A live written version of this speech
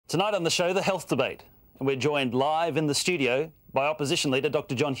Tonight on the show, the health debate. And we're joined live in the studio by Opposition Leader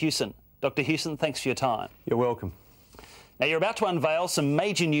Dr John Hewson. Dr Hewson, thanks for your time. You're welcome. Now, you're about to unveil some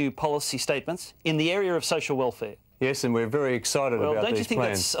major new policy statements in the area of social welfare. Yes, and we're very excited about these plans. Well, don't you think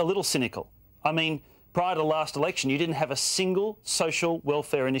that's a little cynical? I mean, prior to the last election, you didn't have a single social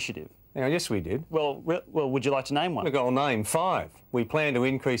welfare initiative. Hang on, yes, we did. Well, would you like to name one? Look, I'll name 5. We plan to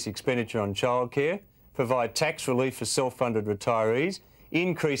increase expenditure on childcare, provide tax relief for self-funded retirees,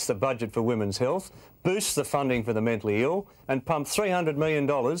 increase the budget for women's health, boost the funding for the mentally ill, and pump $300 million,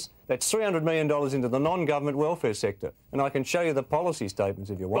 that's $300 million into the non-government welfare sector. And I can show you the policy statements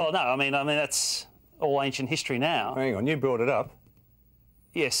if you want. Well, no, I mean that's all ancient history now. Hang on, you brought it up.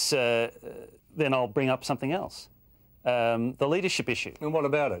 Yes, then I'll bring up something else. The leadership issue. And what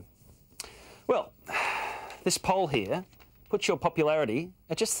about it? Well, this poll here puts your popularity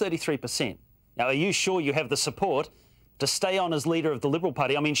at just 33%. Now, are you sure you have the support to stay on as leader of the Liberal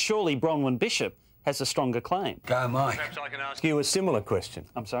Party? I mean, surely Bronwyn Bishop has a stronger claim. Go, Mike. Perhaps I can ask you a similar question.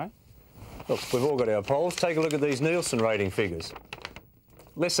 I'm sorry? Look, we've all got our polls. Take a look at these Nielsen rating figures.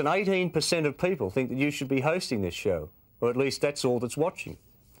 Less than 18% of people think that you should be hosting this show, or at least that's all that's watching.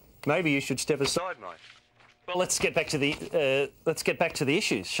 Maybe you should step aside, mate. Well, let's get back to the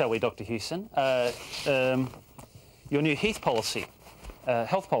issues, shall we, Dr Hewson? Your new health policy.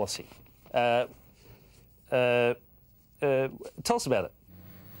 Tell us about it.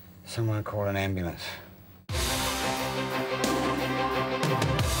 Someone call an ambulance.